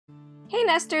Hey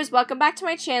Nesters, welcome back to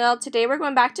my channel. Today we're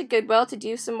going back to Goodwill to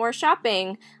do some more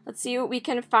shopping. Let's see what we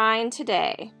can find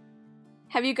today.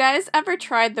 Have you guys ever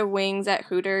tried the wings at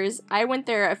Hooters? I went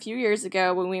there a few years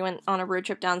ago when we went on a road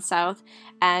trip down south,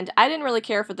 and I didn't really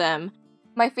care for them.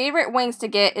 My favorite wings to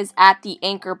get is at the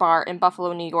Anchor Bar in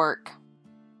Buffalo, New York.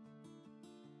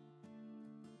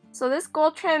 So this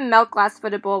gold trim milk glass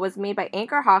footed bowl was made by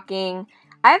Anchor Hawking.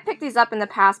 I have picked these up in the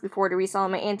past before to resell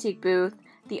in my antique booth.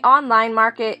 The online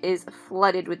market is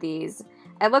flooded with these.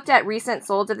 I looked at recent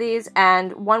solds of these,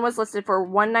 and one was listed for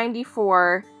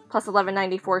 $194 plus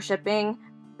 $11.94 shipping,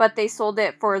 but they sold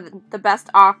it for the best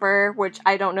offer, which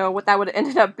I don't know what that would have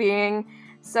ended up being.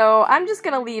 So I'm just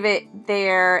going to leave it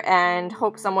there and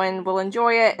hope someone will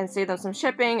enjoy it and save them some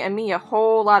shipping and me a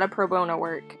whole lot of pro bono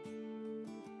work.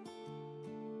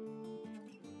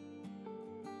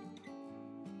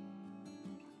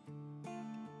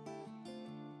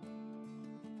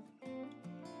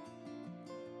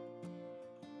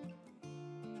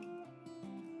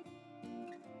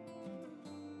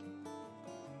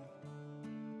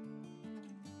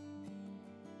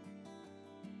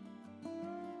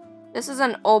 This is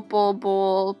an opal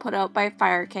bowl put out by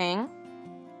Fire King.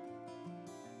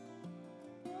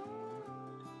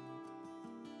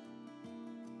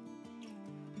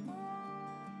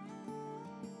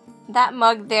 That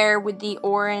mug there with the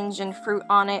orange and fruit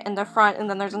on it in the front, and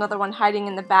then there's another one hiding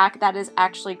in the back, that is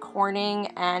actually Corning,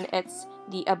 and it's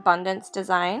the Abundance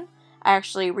design. I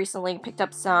actually recently picked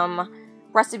up some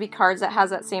recipe cards that has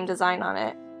that same design on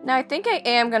it. Now I think I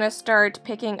am going to start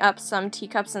picking up some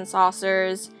teacups and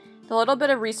saucers. The little bit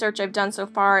of research I've done so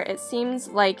far, it seems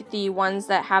like the ones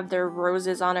that have their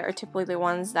roses on it are typically the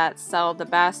ones that sell the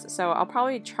best, so I'll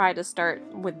probably try to start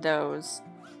with those.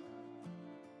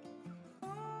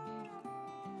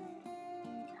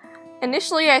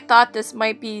 Initially I thought this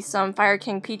might be some Fire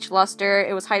King Peach Luster.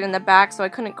 It was hiding in the back, so I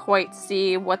couldn't quite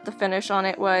see what the finish on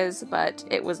it was, but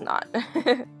it was not.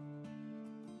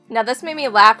 Now this made me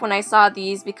laugh when I saw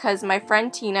these because my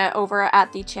friend Tina over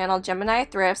at the channel Gemini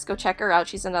Thrifts, go check her out,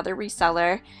 she's another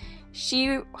reseller.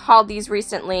 She hauled these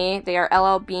recently. They are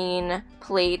LL Bean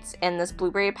plates in this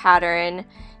blueberry pattern.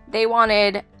 They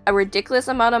wanted a ridiculous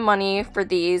amount of money for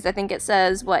these. I think it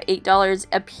says, what, $8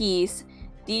 a piece.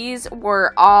 These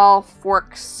were all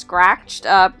fork scratched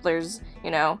up. There's,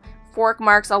 you know, fork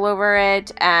marks all over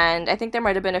it, and I think there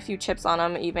might have been a few chips on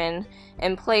them even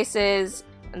in places.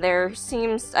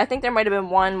 I think there might have been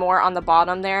one more on the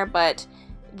bottom there, but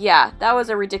yeah, that was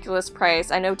a ridiculous price.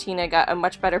 I know Tina got a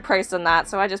much better price than that,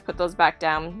 so I just put those back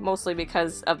down, mostly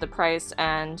because of the price,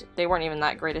 and they weren't even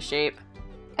that great a shape.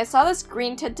 I saw this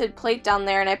green tinted plate down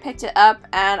there, and I picked it up,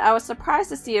 and I was surprised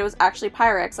to see it was actually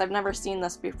Pyrex. I've never seen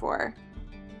this before.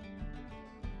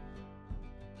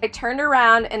 I turned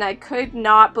around, and I could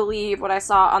not believe what I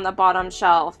saw on the bottom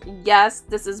shelf. Yes,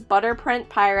 this is Butterprint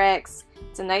Pyrex.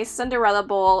 It's a nice Cinderella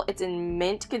bowl. It's in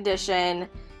mint condition.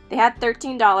 They had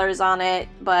 $13 on it,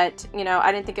 but, you know,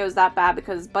 I didn't think it was that bad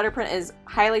because Butterprint is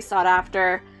highly sought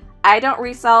after. I don't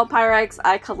resell Pyrex,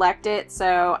 I collect it,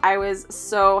 so I was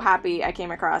so happy I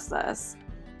came across this.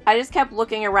 I just kept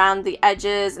looking around the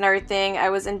edges and everything. I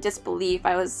was in disbelief.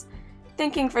 I was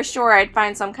thinking for sure I'd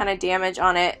find some kind of damage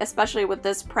on it, especially with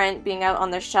this print being out on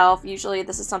the shelf. Usually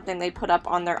this is something they put up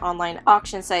on their online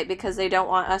auction site because they don't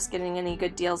want us getting any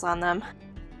good deals on them.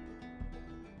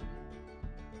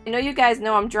 I know you guys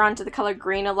know I'm drawn to the color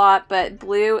green a lot, but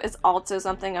blue is also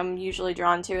something I'm usually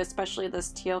drawn to, especially this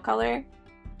teal color.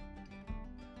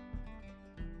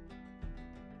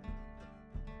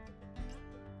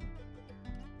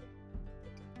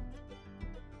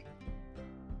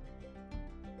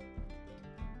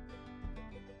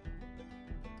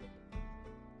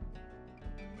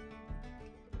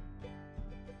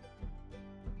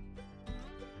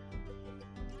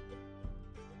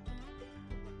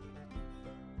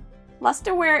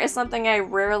 Lusterware is something I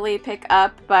rarely pick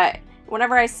up, but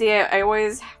whenever I see it, I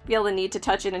always feel the need to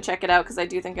touch it and check it out because I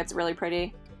do think it's really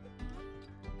pretty.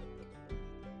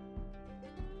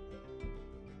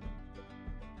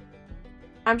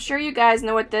 I'm sure you guys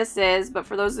know what this is, but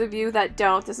for those of you that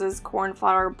don't, this is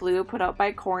Cornflower Blue put out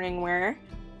by Corningware.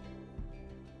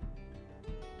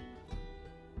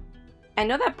 I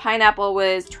know that pineapple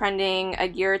was trending a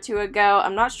year or two ago.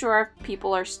 I'm not sure if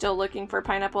people are still looking for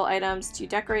pineapple items to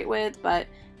decorate with, but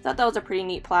I thought that was a pretty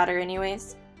neat platter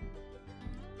anyways.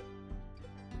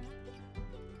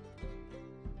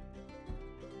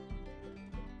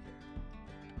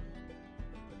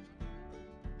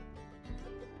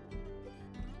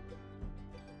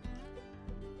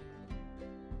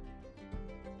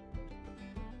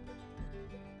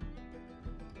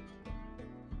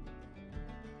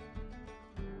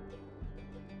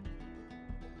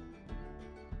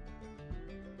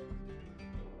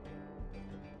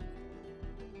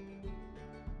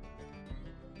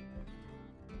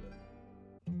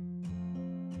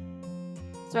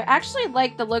 So I actually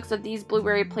like the looks of these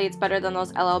blueberry plates better than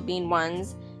those LL Bean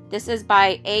ones. This is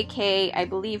by AK, I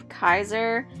believe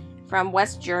Kaiser, from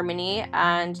West Germany,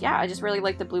 and yeah, I just really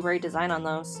like the blueberry design on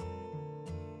those.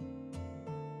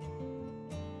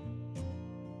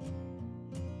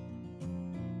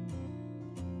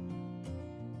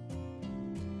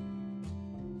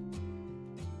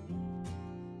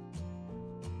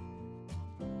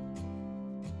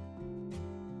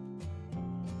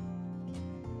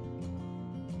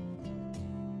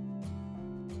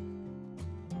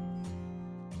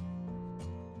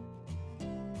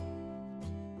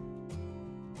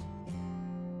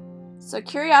 So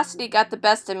curiosity got the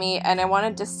best of me, and I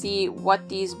wanted to see what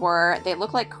these were. They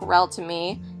look like Corelle to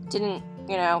me. Didn't,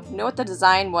 know what the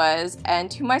design was, and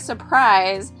to my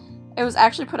surprise, it was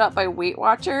actually put up by Weight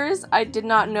Watchers. I did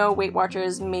not know Weight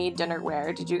Watchers made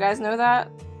dinnerware. Did you guys know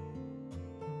that?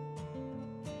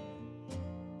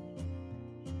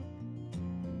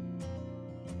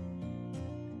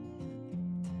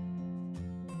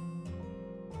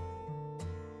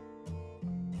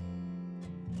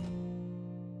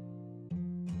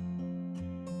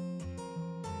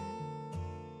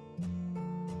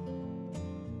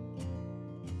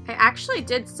 I actually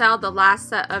did sell the last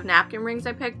set of napkin rings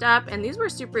I picked up, and these were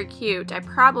super cute. I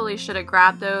probably should have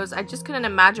grabbed those. I just couldn't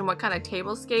imagine what kind of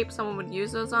tablescape someone would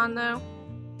use those on though.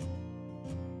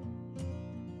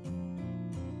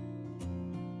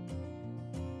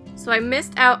 So I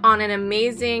missed out on an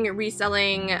amazing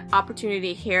reselling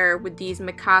opportunity here with these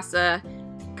Mikasa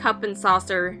cup and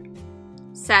saucer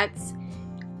sets.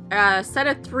 A set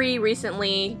of 3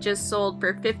 recently just sold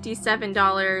for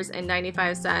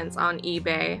 $57.95 on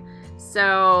eBay.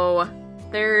 So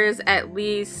there's at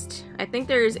least, I think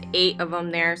there's 8 of them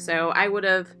there. So I would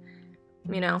have,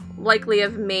 likely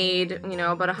have made,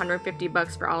 about 150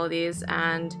 bucks for all of these.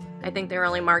 And I think they were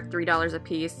only marked $3 a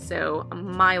piece. So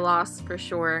my loss for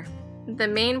sure. The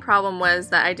main problem was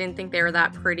that I didn't think they were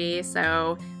that pretty.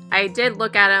 So I did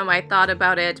look at them, I thought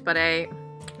about it, but I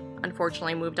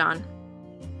unfortunately moved on.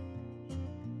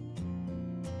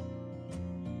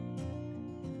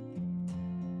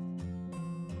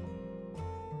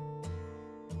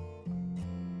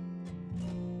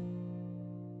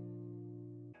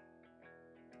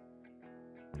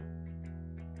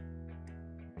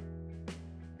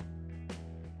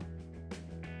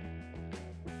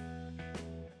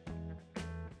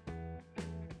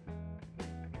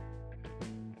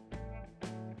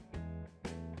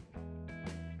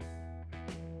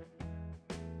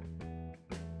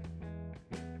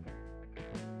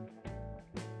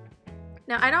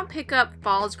 Now, I don't pick up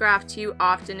Falls Graph too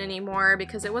often anymore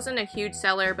because it wasn't a huge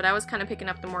seller, but I was kind of picking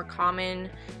up the more common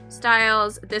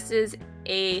styles. This is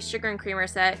a sugar and creamer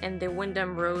set in the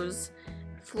Wyndham Rose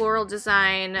floral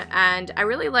design, and I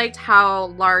really liked how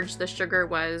large the sugar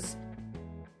was.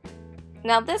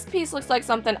 Now, this piece looks like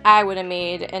something I would have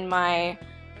made in my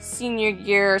senior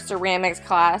year ceramics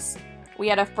class. We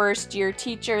had a first year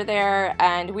teacher there,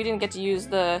 and we didn't get to use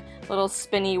the little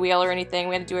spinny wheel or anything.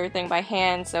 We had to do everything by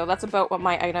hand, so that's about what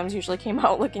my items usually came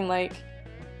out looking like.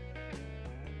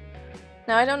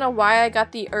 Now, I don't know why I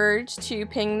got the urge to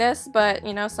ping this, but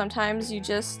sometimes you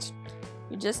just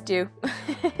do.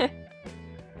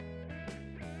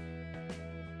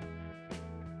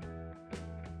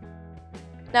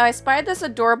 Now, I spied this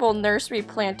adorable nursery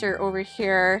planter over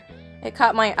here. It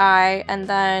caught my eye, and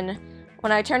then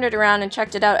when I turned it around and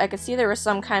checked it out, I could see there was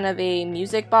some kind of a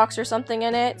music box or something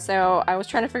in it, so I was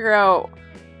trying to figure out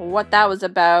what that was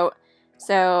about.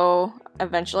 So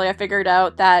eventually I figured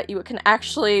out that you can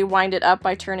actually wind it up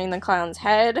by turning the clown's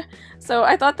head. So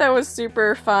I thought that was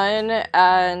super fun,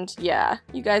 and yeah,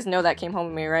 you guys know that came home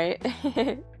with me, right?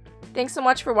 Thanks so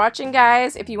much for watching,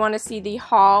 guys. If you want to see the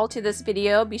haul to this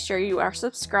video, be sure you are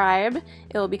subscribed.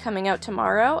 It will be coming out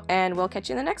tomorrow, and we'll catch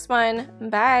you in the next one.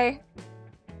 Bye!